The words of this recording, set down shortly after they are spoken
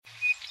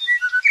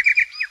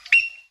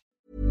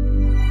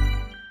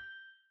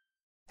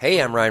Hey,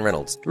 I'm Ryan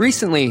Reynolds.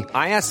 Recently,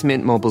 I asked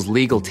Mint Mobile's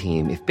legal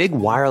team if big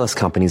wireless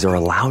companies are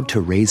allowed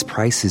to raise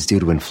prices due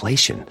to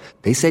inflation.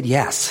 They said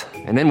yes.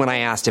 And then when I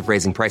asked if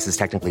raising prices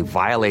technically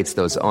violates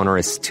those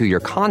onerous two-year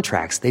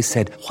contracts, they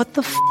said, "What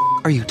the f***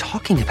 are you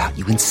talking about,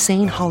 you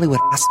insane Hollywood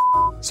ass?"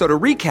 So to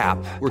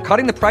recap, we're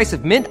cutting the price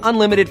of Mint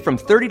Unlimited from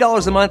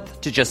 $30 a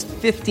month to just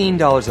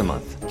 $15 a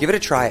month. Give it a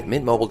try at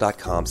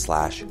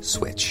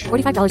mintmobile.com/switch.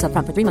 $45 up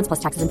front for 3 months plus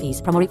taxes and fees.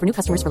 Promo rate for new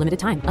customers for limited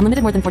time.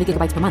 Unlimited more than 40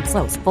 gigabytes per month.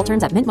 Slows full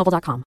terms at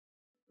mintmobile.com.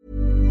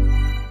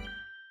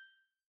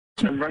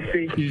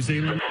 New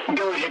Zealand.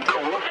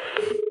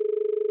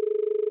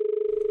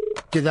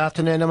 Good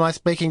afternoon. Am I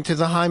speaking to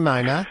the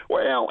homeowner?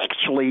 Well,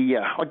 actually,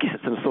 I guess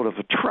it's in a sort of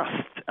a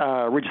trust,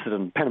 registered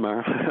in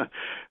Panama,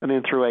 and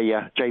then through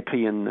a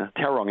JP in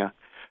Tauranga.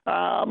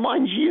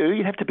 Mind you,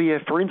 you'd have to be a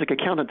forensic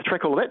accountant to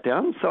track all of that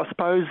down. So I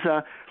suppose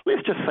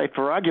let's just say,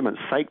 for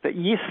argument's sake, that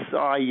yes,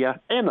 I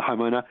am the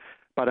homeowner,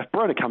 but if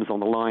Brona comes on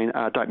the line,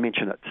 don't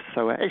mention it.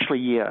 So actually,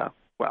 yeah,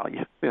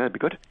 that'd be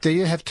good. Do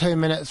you have 2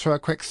 minutes for a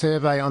quick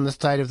survey on the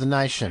state of the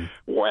nation?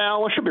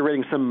 Well, I should be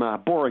reading some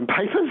boring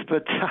papers,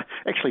 but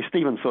actually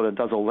Stephen sort of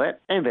does all that.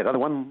 And that other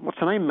one, what's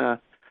her name?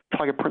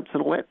 Tiger Prince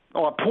and all that.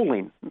 Oh,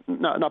 Pauline.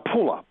 No,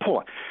 Paula.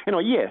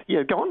 Anyway,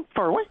 yeah, go on,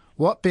 far away.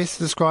 What best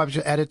describes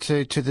your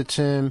attitude to the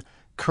term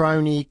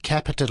crony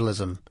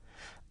capitalism?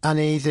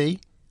 Uneasy,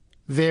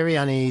 very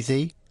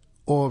uneasy,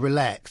 or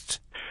relaxed?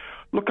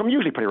 Look, I'm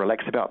usually pretty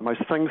relaxed about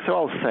most things, so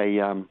I'll say,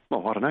 I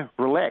don't know,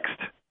 relaxed.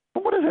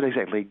 But what is it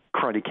exactly,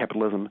 crony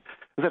capitalism?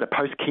 Is that a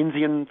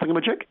post-Keynesian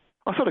thingamajig?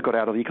 I sort of got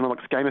out of the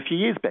economics game a few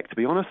years back, to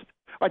be honest.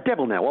 I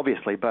dabble now,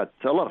 obviously, but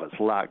a lot of it's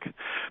luck.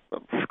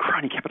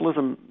 Crony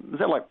capitalism, is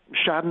that like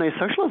Chardonnay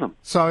socialism?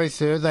 Sorry,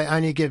 sir, they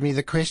only give me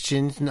the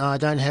questions and I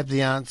don't have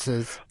the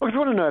answers. Well, if you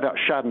want to know about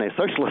Chardonnay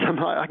socialism,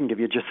 I can give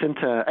you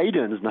Jacinta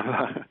Ardern's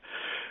number.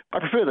 I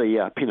prefer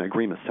the Pinot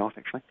Gris myself,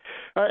 actually.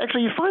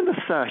 Actually, you find this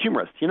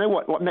humorous. You know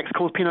what Max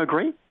calls Pinot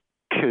Gris?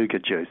 Cougar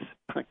juice.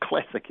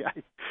 Classic,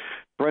 eh?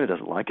 Brenda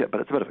doesn't like it, but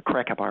it's a bit of a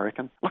crack-up, I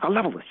reckon. Look, I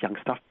love all this young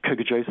stuff.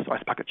 Cougar juice,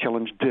 ice bucket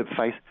challenge, derb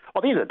face.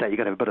 At the end of the day, you've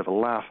got to have a bit of a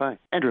laugh, eh?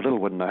 Andrew Little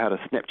wouldn't know how to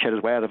Snapchat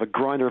his way out of a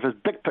grinder if his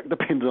dick pic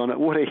depended on it,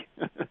 would he?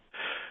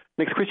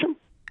 Next question.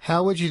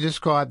 How would you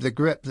describe the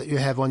grip that you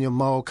have on your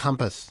moral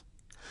compass?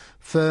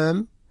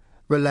 Firm,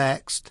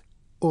 relaxed,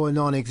 or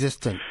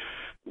non-existent?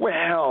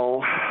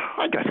 Well,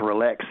 I'd go for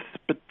relaxed,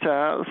 but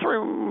sorry,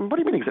 what do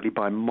you mean exactly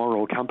by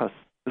moral compass?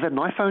 Is that an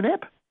iPhone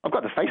app? I've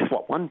got the face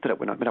swap one, did it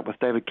when I met up with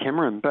David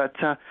Cameron, but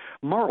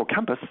moral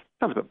compass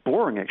sounds a bit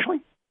boring,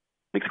 actually.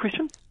 Next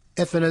question.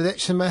 If an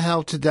election were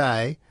held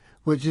today,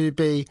 would you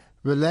be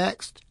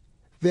relaxed,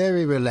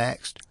 very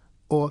relaxed,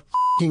 or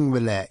f***ing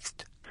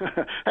relaxed?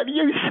 Have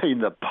you seen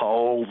the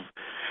polls?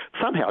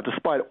 Somehow,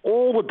 despite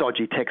all the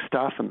dodgy tech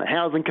stuff and the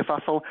housing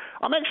kerfuffle,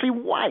 I'm actually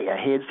way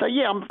ahead, so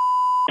yeah, I'm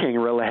f***ing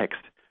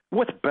relaxed,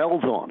 with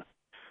bells on.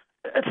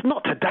 It's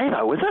not today,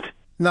 though, is it?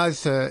 No,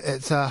 sir,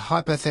 it's a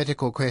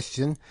hypothetical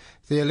question.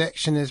 The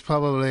election is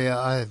probably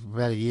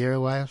about a year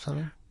away or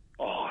something.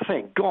 Oh,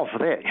 thank God for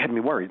that. You had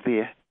me worried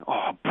there.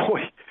 Oh,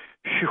 boy.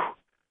 Phew.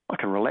 I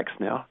can relax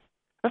now.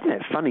 Isn't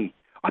that funny?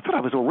 I thought I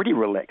was already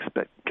relaxed,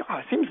 but God,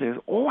 it seems there's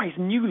always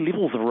new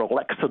levels of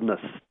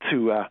relaxedness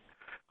to,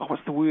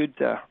 what's the word?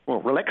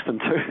 Relax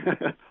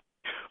into.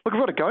 Look, I've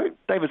got to go.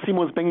 David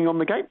Seymour's banging on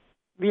the gate.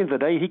 At the end of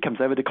the day, he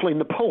comes over to clean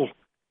the pool.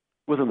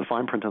 Was in the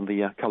fine print on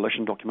the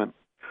coalition document.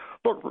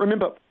 Look,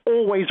 remember,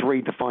 always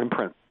read the fine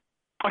print.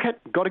 Okay,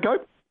 got to go.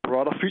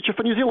 Brighter future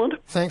for New Zealand.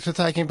 Thanks for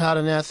taking part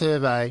in our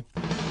survey.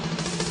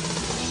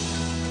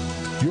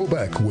 You're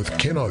back with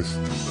Ken Oath,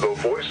 the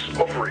voice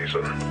of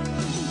reason.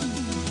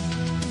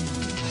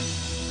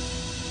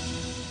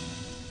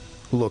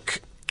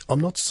 Look,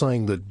 I'm not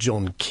saying that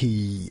John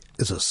Key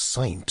is a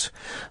saint,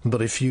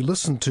 but if you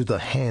listen to the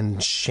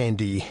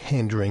hand-shandy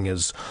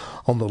hand-wringers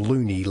on the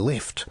loony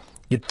left,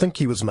 you'd think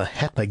he was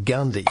Mahatma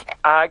Gandhi.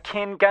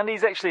 Ken,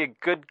 Gandhi's actually a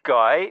good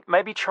guy.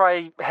 Maybe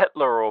try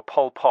Hitler or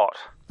Pol Pot.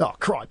 Oh,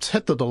 cripes,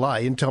 hit the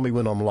delay and tell me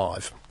when I'm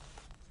live.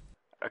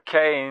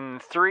 Okay, in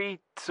 3,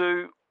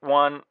 2,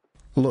 1...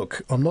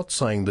 Look, I'm not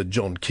saying that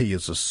John Key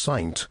is a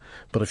saint,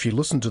 but if you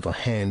listen to the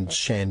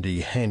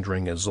hand-shandy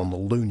hand-wringers on the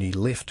loony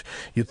left,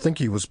 you'd think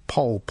he was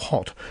Pol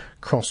Pot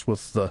crossed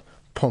with the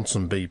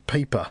Ponsonby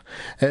Peeper.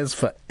 As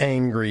for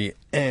angry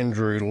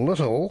Andrew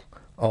Little,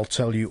 I'll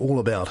tell you all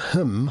about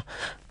him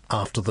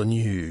after the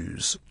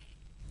news.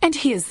 And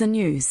here's the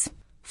news.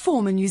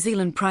 Former New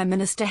Zealand Prime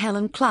Minister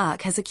Helen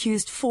Clark has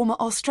accused former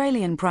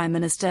Australian Prime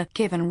Minister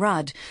Kevin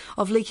Rudd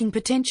of leaking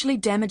potentially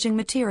damaging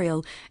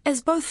material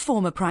as both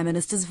former Prime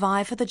Ministers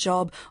vie for the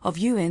job of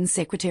UN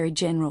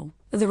Secretary-General.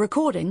 The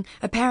recording,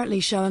 apparently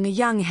showing a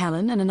young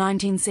Helen in a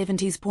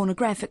 1970s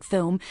pornographic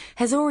film,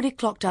 has already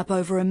clocked up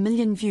over 1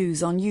 million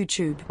views on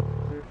YouTube.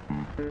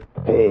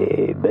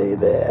 Hey,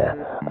 baby,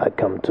 I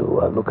come to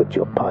look at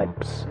your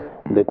pipes.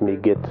 Let me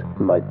get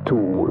my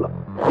tool.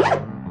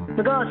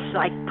 For God's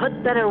sake,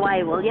 put that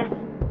away, will you?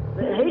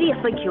 Who do you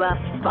think you are,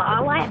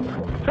 Starlight?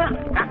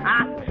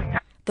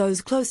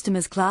 those close to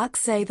Ms. Clark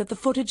say that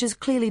the footage is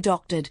clearly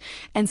doctored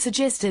and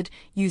suggested,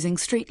 using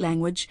street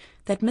language,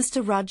 that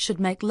Mr. Rudd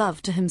should make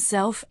love to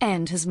himself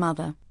and his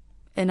mother.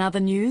 In other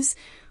news,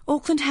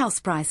 Auckland house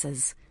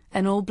prices,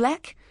 an all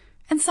black,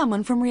 and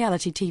someone from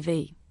reality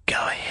TV.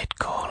 Go ahead,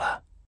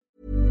 caller.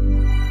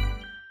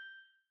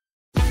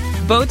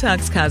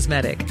 Botox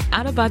Cosmetic,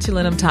 out of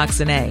botulinum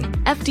toxin A,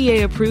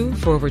 FDA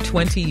approved for over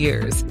 20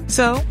 years.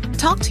 So,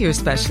 talk to your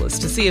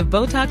specialist to see if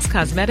Botox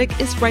Cosmetic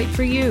is right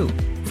for you.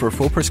 For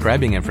full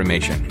prescribing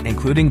information,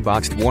 including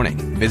boxed warning,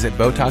 visit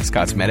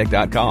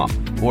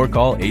BotoxCosmetic.com or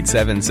call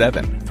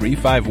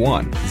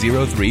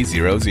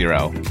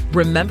 877-351-0300.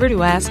 Remember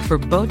to ask for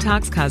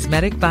Botox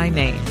Cosmetic by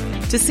name.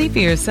 To see for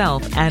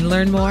yourself and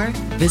learn more,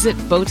 visit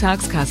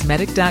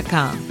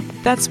BotoxCosmetic.com.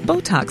 That's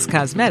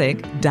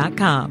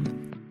BotoxCosmetic.com.